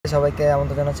সবাইকে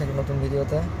আমন্ত্রণ জানাচ্ছি একটা নতুন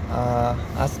ভিডিওতে।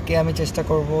 আজকে আমি চেষ্টা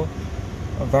করব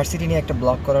ভার্সিটি নিয়ে একটা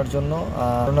ব্লগ করার জন্য।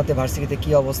 করোনাতে ভার্সিটিতে কী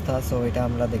অবস্থা, সো এটা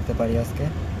আমরা দেখতে পারি আজকে।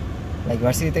 লাইক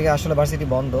ভার্সিটি থেকে আসলে ভার্সিটি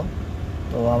বন্ধ,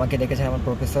 তো আমাকে ডেকেছেন আমার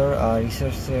প্রফেসর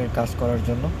রিসার্চের কাজ করার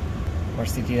জন্য।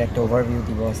 ভার্সিটির একটা ওভারভিউ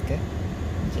দিব আজকে,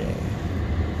 যে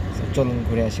চলুন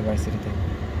ঘুরে আসি ভার্সিটিতে।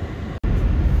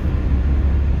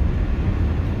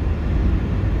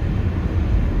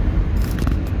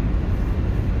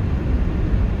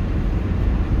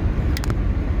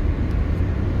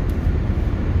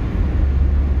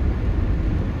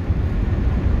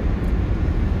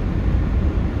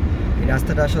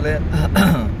 রাস্তাটা আসলে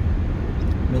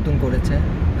নতুন করেছে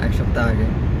এক সপ্তাহ আগে,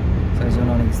 সেই জন্য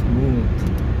অনেক স্মুথ।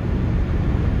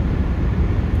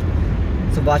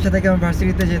 সো বাসা থেকে আমার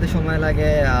ভার্সিটিতে যেতে সময় লাগে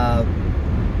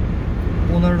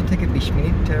 15 থেকে 20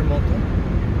 মিনিটের মতো।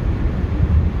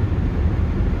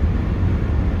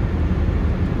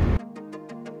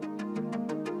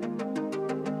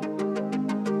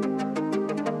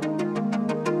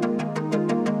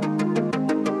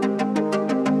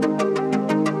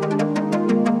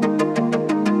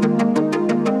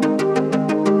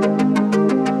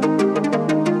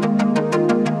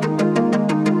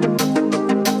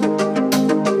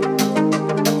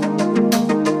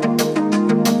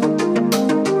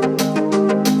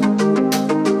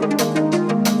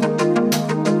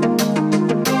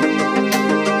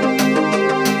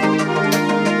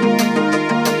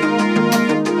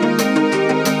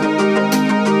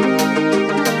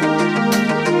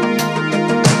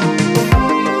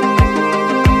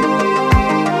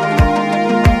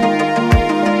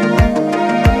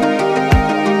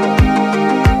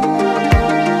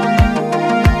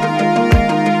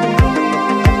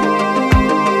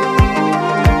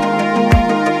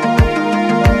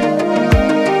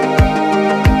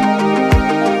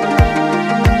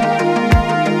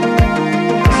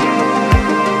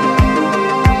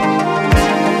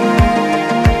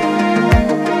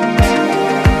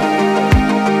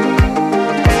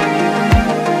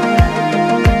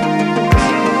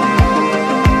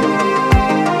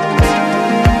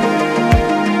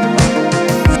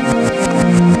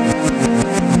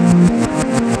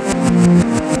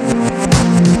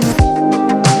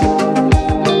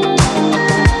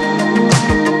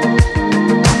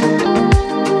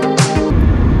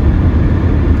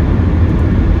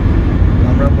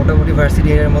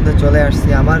 ইউনিভার্সিটি এর মধ্যে চলে আসছি।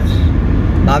 আমার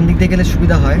বাম দিক দিয়ে গেলে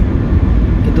সুবিধা হয়,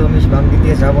 কিন্তু আমি বাম দিক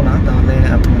দিয়ে যাবো না, তাহলে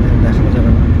আপনাদের দেখানো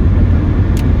যাবে না।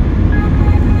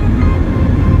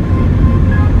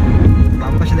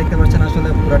 বাম পাশে দেখতে পাচ্ছেন আসলে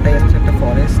পুরাটাই হচ্ছে একটা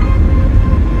ফরেস্ট,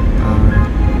 আর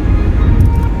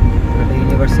এটা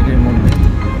ইউনিভার্সিটির মধ্যে,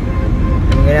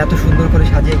 এবং এরা এত সুন্দর করে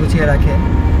সাজিয়ে গুছিয়ে রাখে,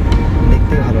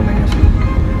 দেখতেই ভালো লাগে আসলে।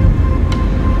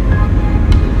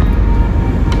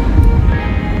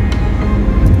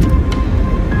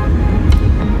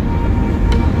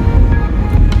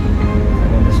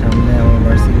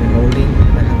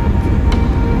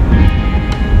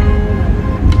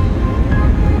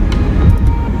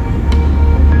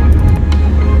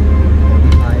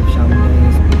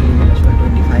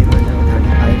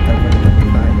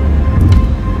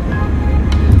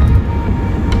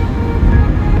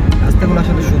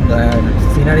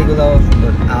 সিনারিগুলোও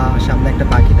সুন্দর, সামনে একটা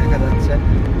পাখি দেখা যাচ্ছে,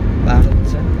 পার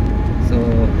হচ্ছে। সো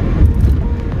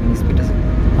স্পিডে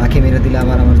পাখি মেরে দিলে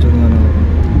আবার আমার জরিমানা হবে।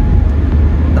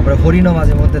 তারপরে হরিণও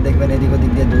মাঝে মধ্যে দেখবেন এদিক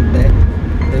ওদিক দিয়ে দৌড় দেয়,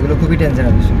 তো এগুলো খুবই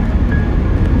ডেঞ্জারাস বিষয়।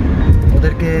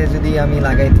 ওদেরকে যদি আমি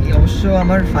লাগাই দিই, অবশ্য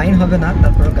আমার ফাইন হবে না,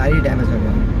 তারপরে গাড়ি ড্যামেজ হবে।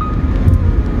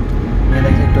 আমি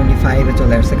দেখছি 25-এ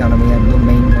চলে আসছে, কারণ আমি একদম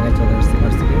মেইন জায়গায় চলে আসছি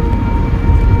ভার্সিটি।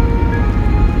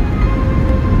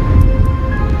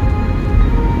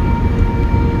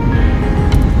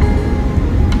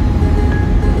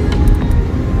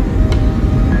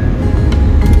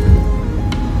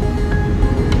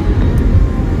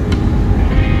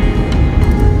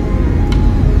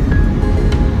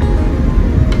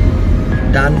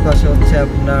 ডান পাশে হচ্ছে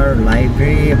আপনার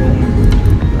লাইব্রেরি, এবং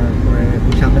তারপরে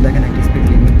সামনে দেখেন একটা স্পিড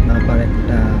লিমিট নাম্বার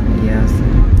একটা ইয়ে আছে।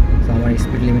 তো আমার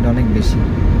স্পিড লিমিট অনেক বেশি,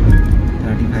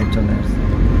 35 চলে আসছে।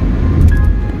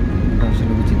 এটা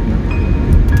আসলে উচিত না,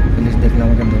 পুলিশ দেখলে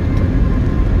আমাকে ধরতো।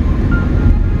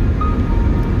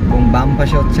 এবং বাম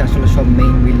পাশে হচ্ছে আসলে সব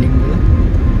মেইন বিল্ডিংগুলো।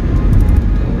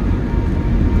 তো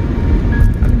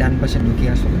আমি ডান পাশে ঢুকি,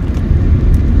 আসলে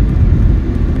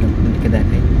আপনাদেরকে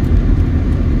দেখাই।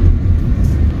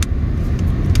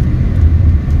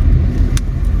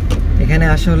 এখানে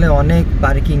আসলে অনেক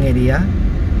পার্কিং এরিয়া।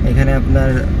 এখানে আপনার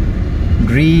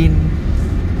গ্রিন,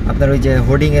 আপনার ওই যে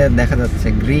হোর্ডিংয়ে দেখা যাচ্ছে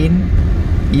গ্রিন,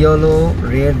 ইয়েলো,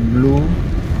 রেড, ব্লু,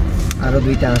 আরও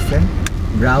দুইটা আছে,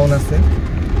 ব্রাউন আছে।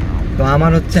 তো তো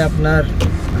আমার হচ্ছে আপনার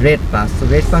রেড পাস। তো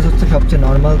রেড পাস হচ্ছে সবচেয়ে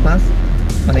নর্মাল পাস,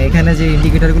 মানে এখানে যে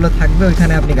ইন্ডিকেটরগুলো থাকবে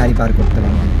ওইখানে আপনি গাড়ি পার করতে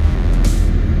পারবেন।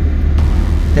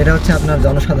 এটা হচ্ছে আপনার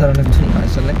জনসাধারণের জন্য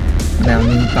আসলে, মানে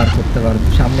আমি পার করতে পারবো।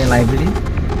 সামনে লাইব্রেরি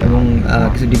এবং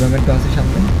কিছু ডিপার্টমেন্টও আছে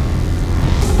সামনে,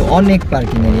 তো অনেক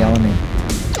পার্কিং এরিয়া, অনেক।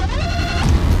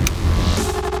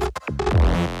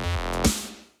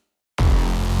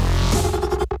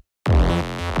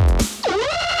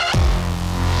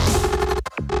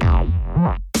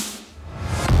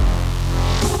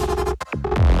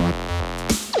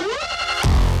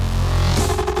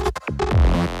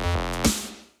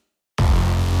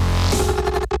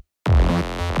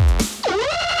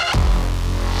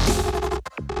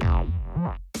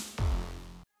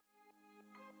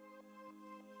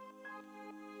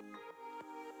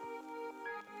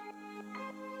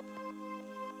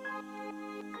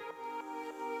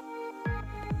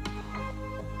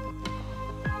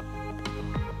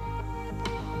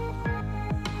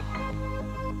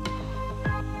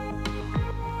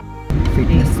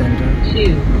 Fitness center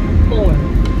 2 4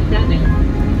 7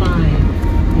 5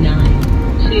 9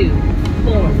 2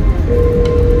 4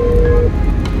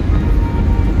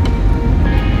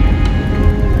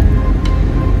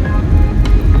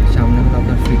 সামনে হলো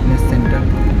আপনার ফিটনেস সেন্টার।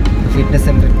 ফিটনেস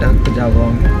সেন্টারটা একটু যাবো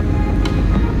আমি।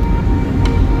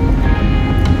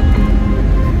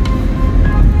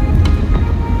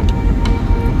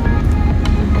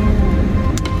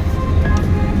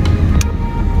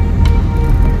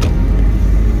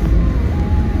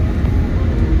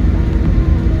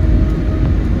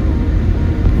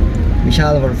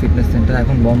 বিশাল বড় ফিটনেস সেন্টার,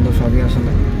 এখন বন্ধ সবই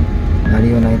আসলে,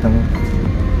 গাড়িও নাই তেমন।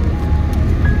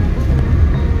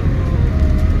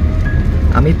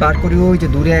 আমি পার করি ওই যে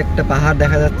দূরে একটা পাহাড়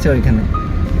দেখা যাচ্ছে ওইখানে,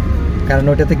 কারণ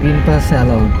ওইটাতে গ্রিন পাস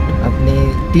অ্যালাউড। আপনি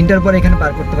 3টার পর এখানে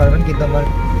পার করতে পারবেন, কিন্তু আমার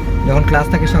যখন ক্লাস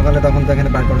থাকে সকালে তখন তো এখানে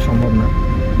পার করা সম্ভব না।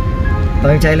 তো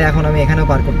আমি চাইলে এখন আমি এখানেও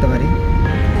পার করতে পারি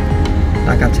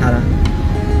টাকা ছাড়া।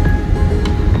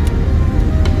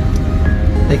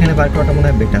 এখানে পার করাটা মনে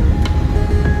হয় বেটার,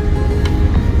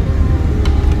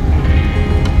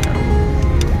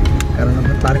 কারণ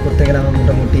আমরা পার করতে গেলে আমার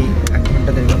মোটামুটি 1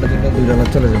 ঘন্টা 1.5 ঘন্টার জন্য $2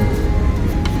 চলে যাবে।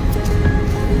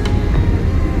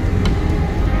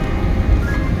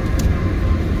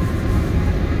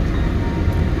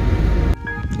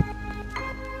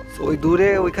 ওই দূরে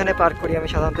ওইখানে পার করি আমি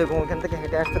সাধারণত, এবং ওইখান থেকে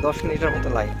হেঁটে আসতে 10 মিনিটের মতো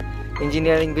লাগে।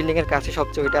 ইঞ্জিনিয়ারিং বিল্ডিংয়ের কাছে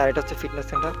সবচেয়ে ওইটা, আর এটা হচ্ছে ফিটনেস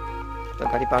সেন্টার। তো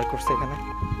গাড়ি পার করছে এখানে।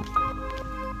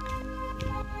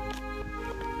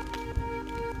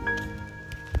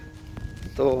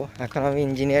 তো এখন আমি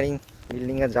ইঞ্জিনিয়ারিং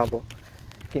বিল্ডিংয়ে যাব,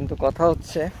 কিন্তু কথা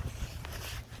হচ্ছে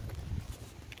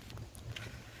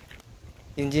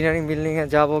ইঞ্জিনিয়ারিং বিল্ডিংয়ে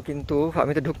যাব কিন্তু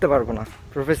আমি তো ঢুকতে পারবো না।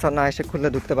 প্রফেসর না এসে খুললে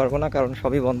ঢুকতে পারবো না, কারণ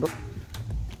সবই বন্ধ।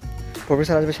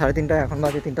 প্রফেসর আসবে 3:30টায়, এখন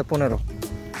বাজে 3:15।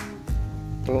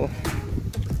 তো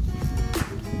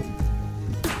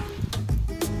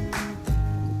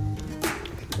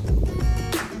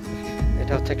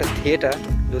এটা হচ্ছে একটা থিয়েটার,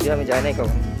 যদি আমি যাই নাই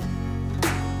কখন।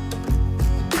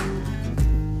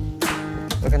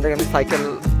 ওখান থেকে আপনি সাইকেল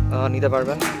নিতে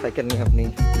পারবেন, সাইকেল নিয়ে আপনি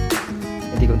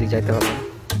এদিক ওদিক যাইতে পারবেন।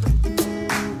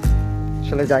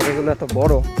 আসলে জায়গাগুলো এত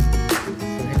বড়,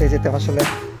 হেঁটে যেতে আসলে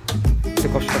একটু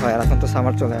কষ্ট হয়। আর এখন তো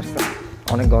সামার চলে আসছে,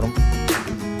 অনেক গরম।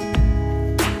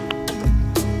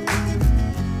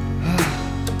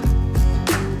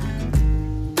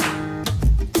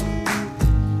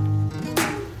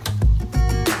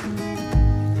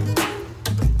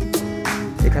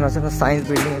 এখানে আছে সায়েন্স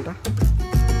বিল্ডিং এটা,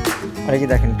 আর কি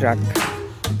দেখেন ট্রাক,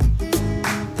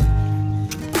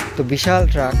 তো বিশাল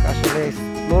ট্রাক। আসলে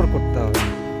এক্সপ্লোর করতে হবে,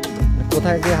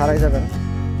 কোথায় গিয়ে হারাই যাবেন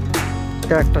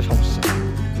এটা একটা সমস্যা।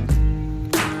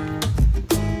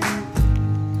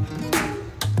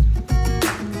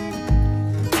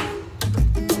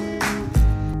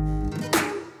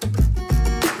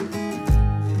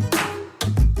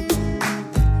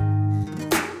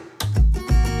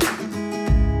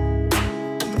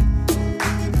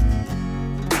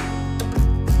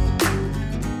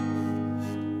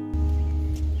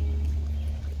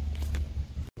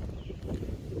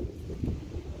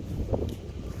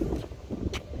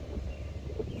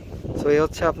 তো এই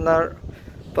হচ্ছে আপনার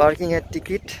পার্কিং এর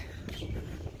টিকিট,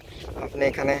 আপনি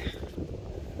এখানে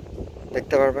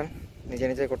দেখতে পারবেন, নিজে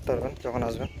নিজে করতে পারবেন যখন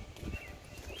আসবেন।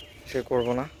 সে করব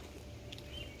না।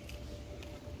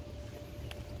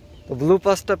 তো ব্লু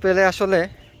পাসটা পেলে আসলে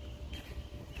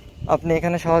আপনি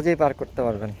এখানে সহজেই পার্ক করতে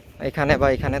পারবেন, এখানে বা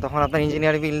এখানে। তখন আপনার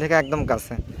ইঞ্জিনিয়ারিং বিল থেকে একদম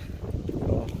কাছে।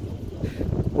 তো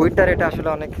উইন্টার এটা আসলে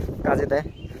অনেক কাজে দেয়,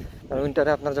 কারণ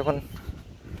উইন্টারে আপনার যখন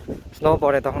স্নো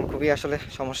পড়ে তখন খুবই আসলে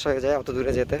সমস্যা হয়ে যায় অত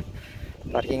দূরে যেতে,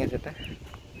 পার্কিংয়ে যেতে।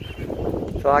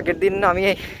 তো আগের দিন আমি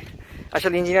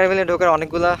আসলে ইঞ্জিনিয়ারিং বিল্ডিং ঢোকার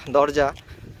অনেকগুলা দরজা,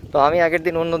 তো আমি আগের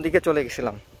দিন অন্য দিকে চলে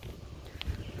গেছিলাম,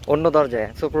 অন্য দরজায়।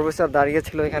 সো প্রফেসর দাঁড়িয়ে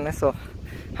ছিল এখানে, সো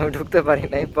আমি ঢুকতে পারি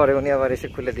নাই, পরে উনি আবার এসে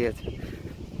খুলে দিয়েছে।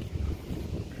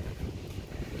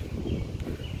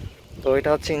 তো এটা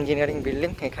হচ্ছে ইঞ্জিনিয়ারিং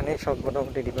বিল্ডিং, এখানে সব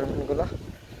মোটামুটি ডিপার্টমেন্টগুলো,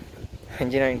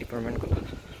 ইঞ্জিনিয়ারিং ডিপার্টমেন্টগুলো।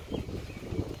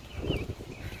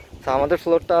 তো আমাদের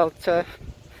ফ্লোরটা হচ্ছে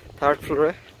 3rd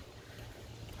ফ্লোরে,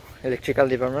 ইলেকট্রিক্যাল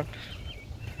ডিপার্টমেন্ট।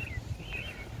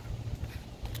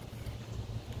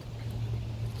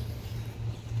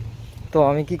 তো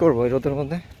আমি কি করবো এই রোদের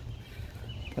মধ্যে,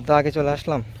 তো আগে চলে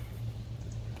আসলাম,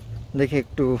 দেখি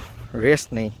একটু রেস্ট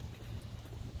নেই।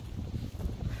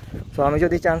 তো আমি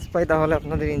যদি চান্স পাই তাহলে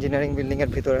আপনাদের ইঞ্জিনিয়ারিং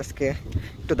বিল্ডিংয়ের ভিতরে আজকে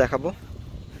একটু দেখাবো।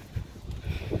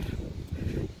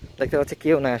 দেখতে পাচ্ছি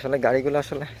কেউ নাই আসলে, গাড়িগুলো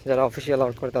আসলে যারা অফিসিয়াল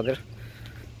আউট করে তাদের।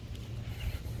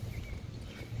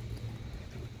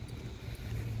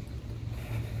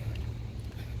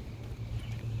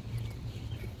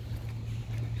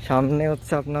 সামনে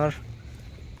হচ্ছে আপনার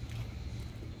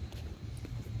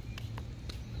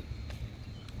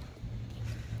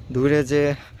দূরে যে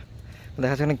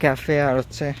দেখা যাচ্ছে ক্যাফে আর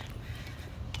হচ্ছে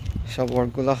সব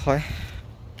ওয়ার্কগুলো হয়।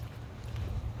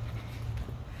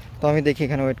 তো আমি দেখি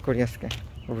এখানে ওয়েট করি, আজকে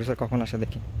প্রফেসর কখন আসে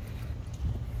দেখি।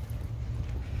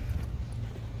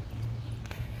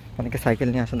 অনেকে সাইকেল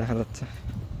নিয়ে আসে দেখা যাচ্ছে।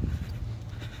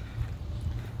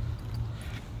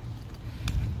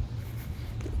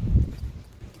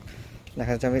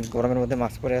 দেখা যাচ্ছে আমি গরমের মধ্যে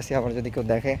মাস্ক পরে আসি, আবার যদি কেউ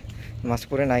দেখে মাস্ক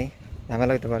পরে নাই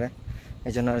ঝামেলা হতে পারে,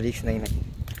 এই জন্য রিস্ক নেই নাই।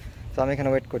 তো আমি এখানে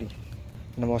ওয়েট করি,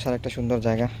 বসার একটা সুন্দর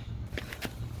জায়গা।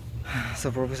 সো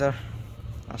প্রফেসর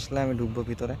আসলে আমি ঢুকবো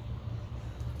ভিতরে,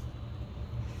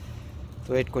 তো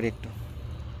ওয়েট করি একটু।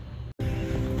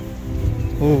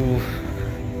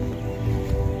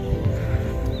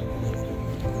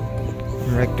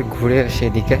 আমরা একটু ঘুরে আসি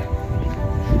এদিকে।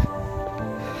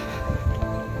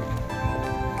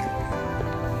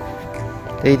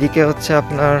 এইদিকে হচ্ছে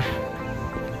আপনার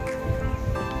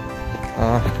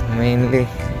মেইনলি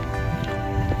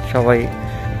সবাই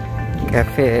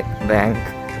ক্যাফে, ব্যাংক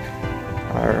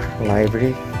আর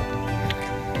লাইব্রেরি।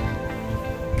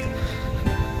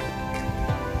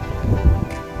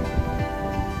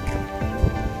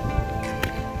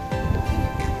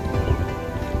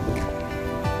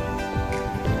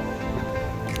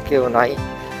 কেউ নাই,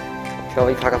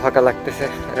 সবাই ফাঁকা ফাঁকা লাগতেছে,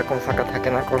 এরকম ফাঁকা থাকে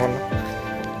না কখনো।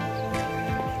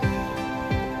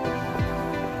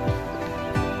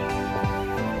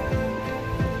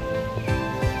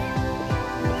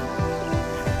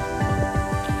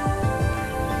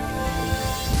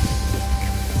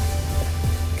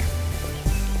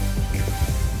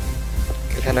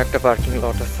 এখানে একটা পার্কিং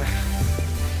লট আছে,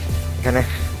 এখানে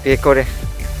পে করে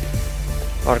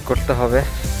পার্ক করতে হবে,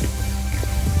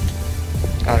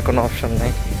 আর কোনো অপশন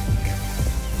নাই।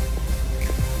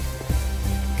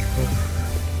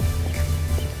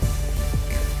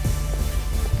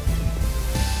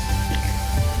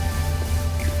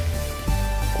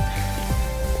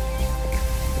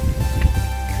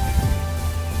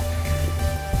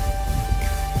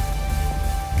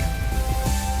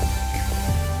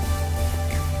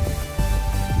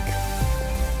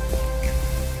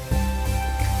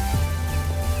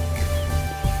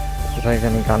 কোথায়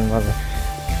জানি গান বাজে।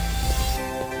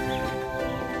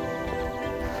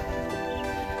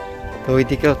 তো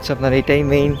ওইদিকে হচ্ছে আপনার এইটাই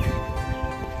মেইন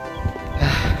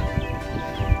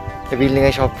বিল্ডিং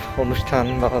এ সব অনুষ্ঠান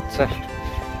বা হচ্ছে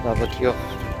যাবতীয়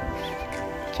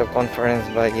সব কনফারেন্স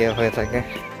বা ইয়ে হয়ে থাকে।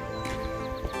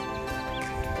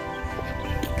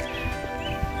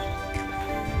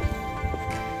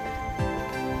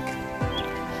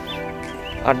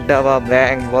 আড্ডা বা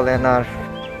ব্যাংক বলেন আর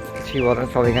কিছুই বলেন,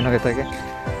 সব এখানে হয়ে থাকে।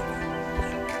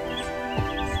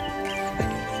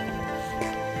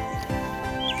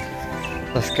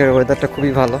 আজকের ওয়েদারটা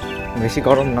খুবই ভালো, বেশি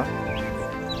গরম না,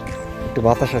 একটু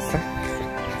বাতাস আছে।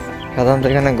 সাধারণত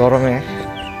এখানে গরমে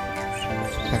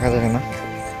থাকা যাবে না।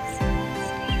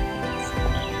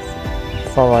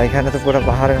 বাবা, এখানে তো পুরো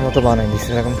পাহাড়ের মতো বানাই দিচ্ছে,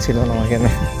 এরকম ছিল না এখানে।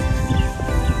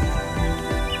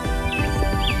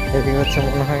 এদিকে হচ্ছে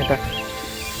মনে হয় এটা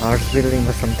আর্টস বিল্ডিং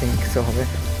বা সামথিং কিছু হবে।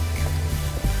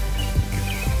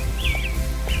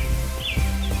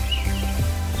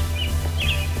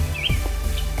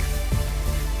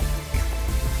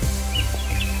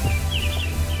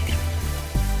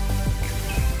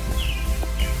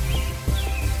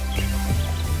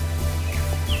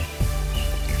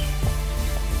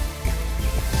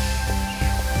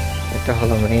 এটা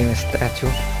হলো মেইন স্ট্যাচু,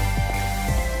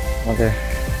 আমাদের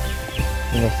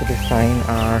ইউনিভার্সিটির সাইন।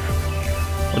 আর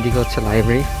ওদিকে হচ্ছে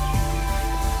লাইব্রেরি,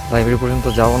 লাইব্রেরি পর্যন্ত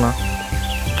যাবো না,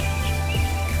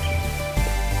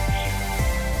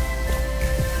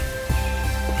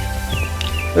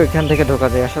 তো এখান থেকে ঢোকা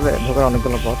যায়, আসলে ঢোকার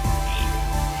অনেকগুলো পথ।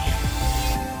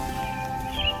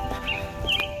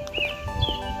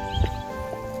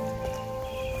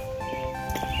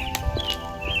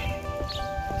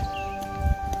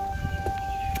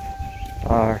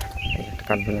 আর একটা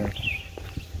কাঠবেলা,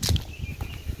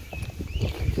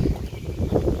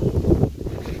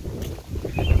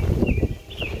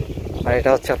 আর এটা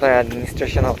হচ্ছে আপনার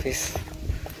অ্যাডমিনিস্ট্রেশন অফিস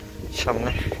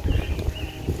সামনে।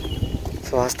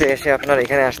 তো ফার্স্টে এসে আপনার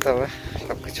এখানে আসতে হবে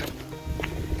সব কিছু।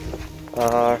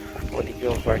 আর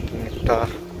ওদিকেও পার্কিং একটা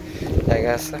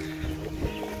জায়গা আছে।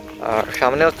 আর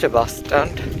সামনে হচ্ছে বাস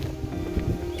স্ট্যান্ড।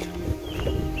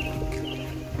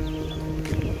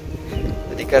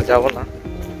 ওদিকে আর যাবো না,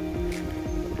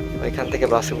 ওইখান থেকে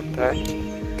বাসে উঠতে হয়।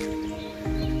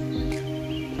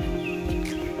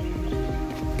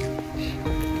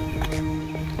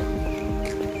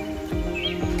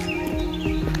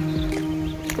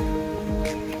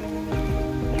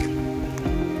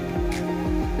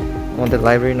 আমাদের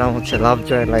লাইব্রেরির নাম হচ্ছে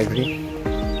লাভজয় লাইব্রেরি।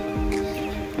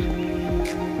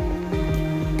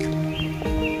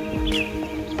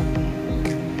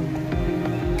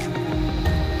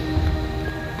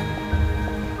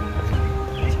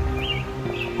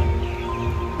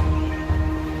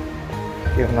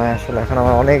 কেউ নয় আসলে, এখন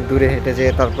আমার অনেক দূরে হেঁটে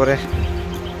যেয়ে তারপরে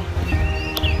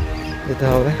যেতে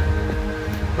হবে।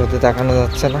 রোদে তাকানো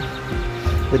যাচ্ছে না।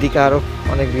 ওইদিকে আরো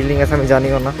অনেক বিল্ডিং আছে, আমি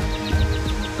জানিও না।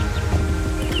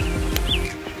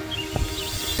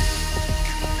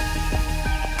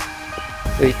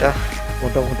 এইটা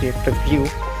মোটামুটি একটা ভিউ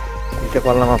দিতে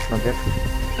পারলাম আপনাদের।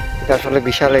 এটা আসলে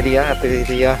বিশাল এরিয়া, এত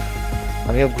এরিয়া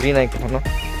আমিও ঘুরি নাই কখনো।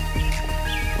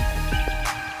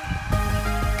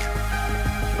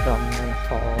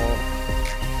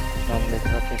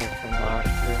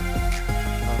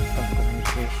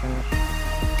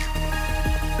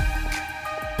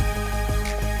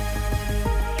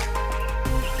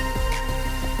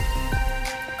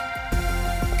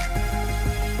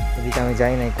 এদিকে আমি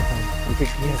যাই নাই কখনো, এদিকে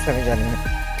কি আছে আমি জানি না।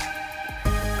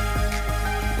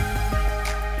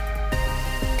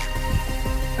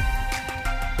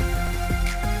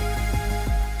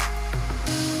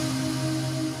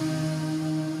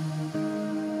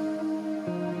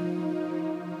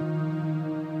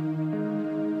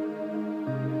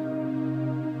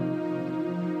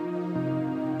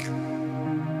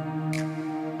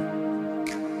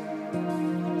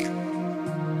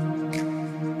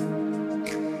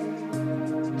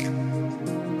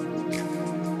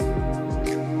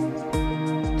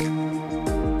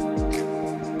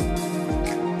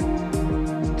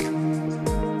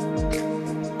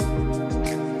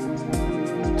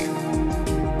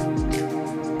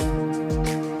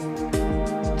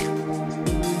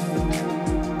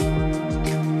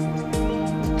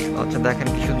 আচ্ছা দেখেন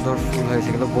কি সুন্দর ফুল হয়েছে,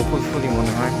 এগুলো বকুল ফুলই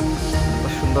মনে হয়,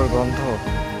 সুন্দর গন্ধ,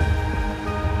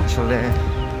 আসলে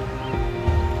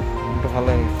ভালো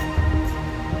লেগেছে।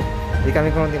 এদিকে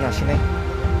আমি কোনোদিন আসি নাই,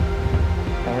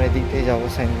 আমরা এদিক দিয়ে যাবো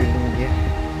সায়েন্স বিল্ডিং দিয়ে,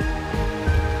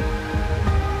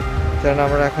 কারণ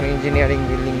আমরা এখন ইঞ্জিনিয়ারিং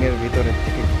বিল্ডিং এর ভিতরের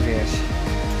থেকে ঘুরে আসি।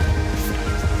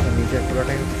 নিচের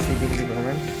পুরোটাই হচ্ছে সিভিল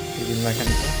ডিপার্টমেন্ট, সিভিল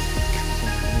মেকানিক্যাল।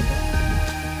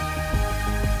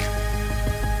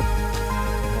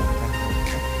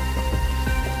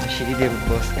 সিঁড়ি দিয়ে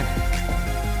উঠবো আজকে।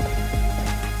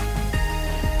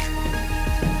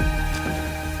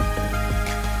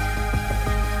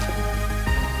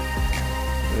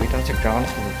 ওইটা হচ্ছে গ্রাউন্ড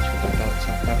ফ্লোর, ছোটটা হচ্ছে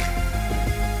আপনার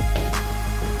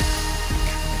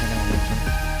এখানে অনেকজন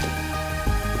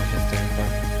স্টাডি করে।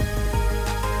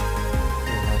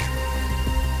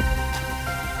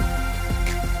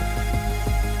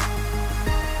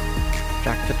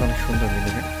 স্ট্রাকচারটা অনেক সুন্দর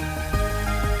বিল্ডিং।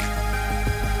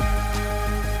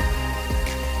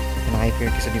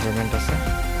 আইপির কিছু ডিপার্টমেন্ট আছে।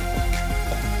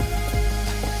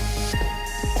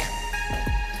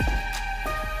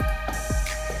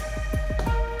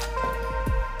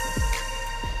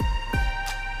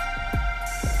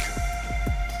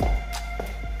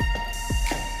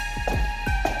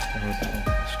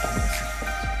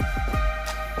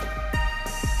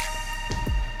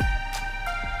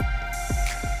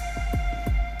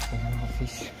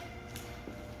 অফিস,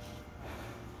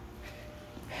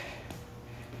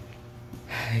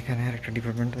 এখানে আর একটা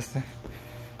ডিপার্টমেন্ট আছে,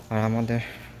 আর আমাদের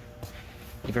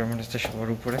ডিপার্টমেন্ট আছে সবার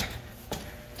উপরে।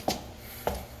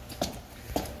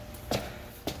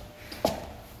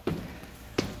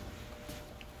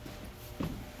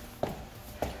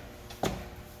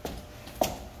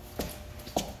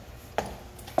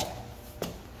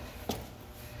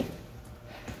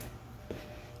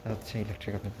 হচ্ছে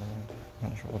ইলেকট্রিক্যাল ডিপার্টমেন্ট,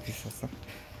 মানে সব অফিস আছে।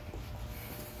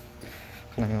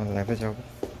 আমি আমার ল্যাবে যাবো।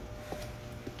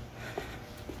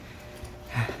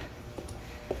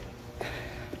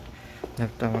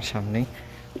 ল্যাবটা আমার সামনেই,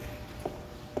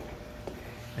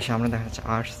 সামনে দেখা যাচ্ছে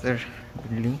আর্টসের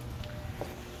বিল্ডিং।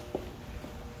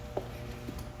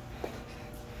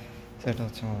 সেটা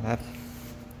হচ্ছে আমার ল্যাব।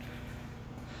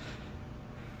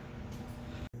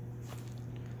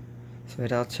 সো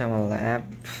এটা হচ্ছে আমার ল্যাব,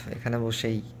 এখানে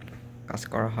বসেই কাজ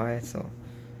করা হয়। সো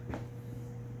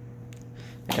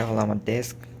এটা হলো আমার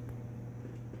ডেস্ক,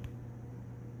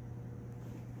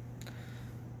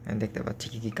 দেখতে পাচ্ছি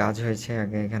কি কি কাজ হয়েছে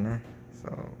আগে এখানে।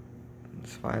 সো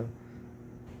ফাইল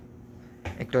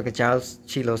একটু আগে চার্লস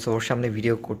ছিল, সো ওর সামনে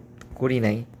ভিডিও করি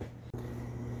নাই।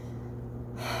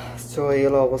 সো এই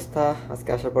হলো অবস্থা। আজকে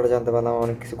আসার পরে জানতে পারলাম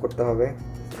অনেক কিছু করতে হবে।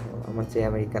 আমার যে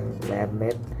আমেরিকান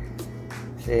ল্যাবমেট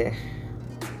সে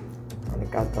অনেক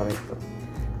কাজ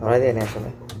ধরাই দেয় না, আসলে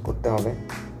করতে হবে।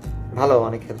 ভালো,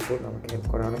 অনেক হেল্পফুল, আমাকে হেল্প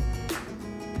করে অনেক।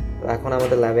 তো এখন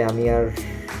আমাদের ল্যাবে আমি আর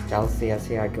চার্লসই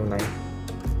আছি, আর কেউ নাই।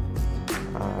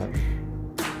 আর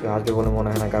কেউ আসবে বলে মনে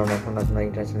হয় না, কারণ এখন আপনার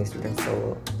ইন্টারন্যাশনাল স্টুডেন্ট, তো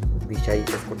বিষয়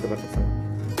টেস্ট করতে পারতেছে না।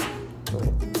 তো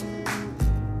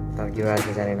তার কীভাবে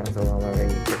আসবে জানি না। তো আমার এই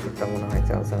প্রচুরটা মনে হয়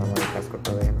চার্লস আর আমার কাজ করতে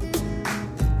হবে এখানে।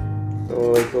 তো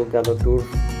এই তো গেল ট্যুর।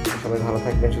 সবাই ভালো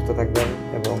থাকবেন, সুস্থ থাকবেন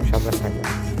এবং সাবধান থাকবেন।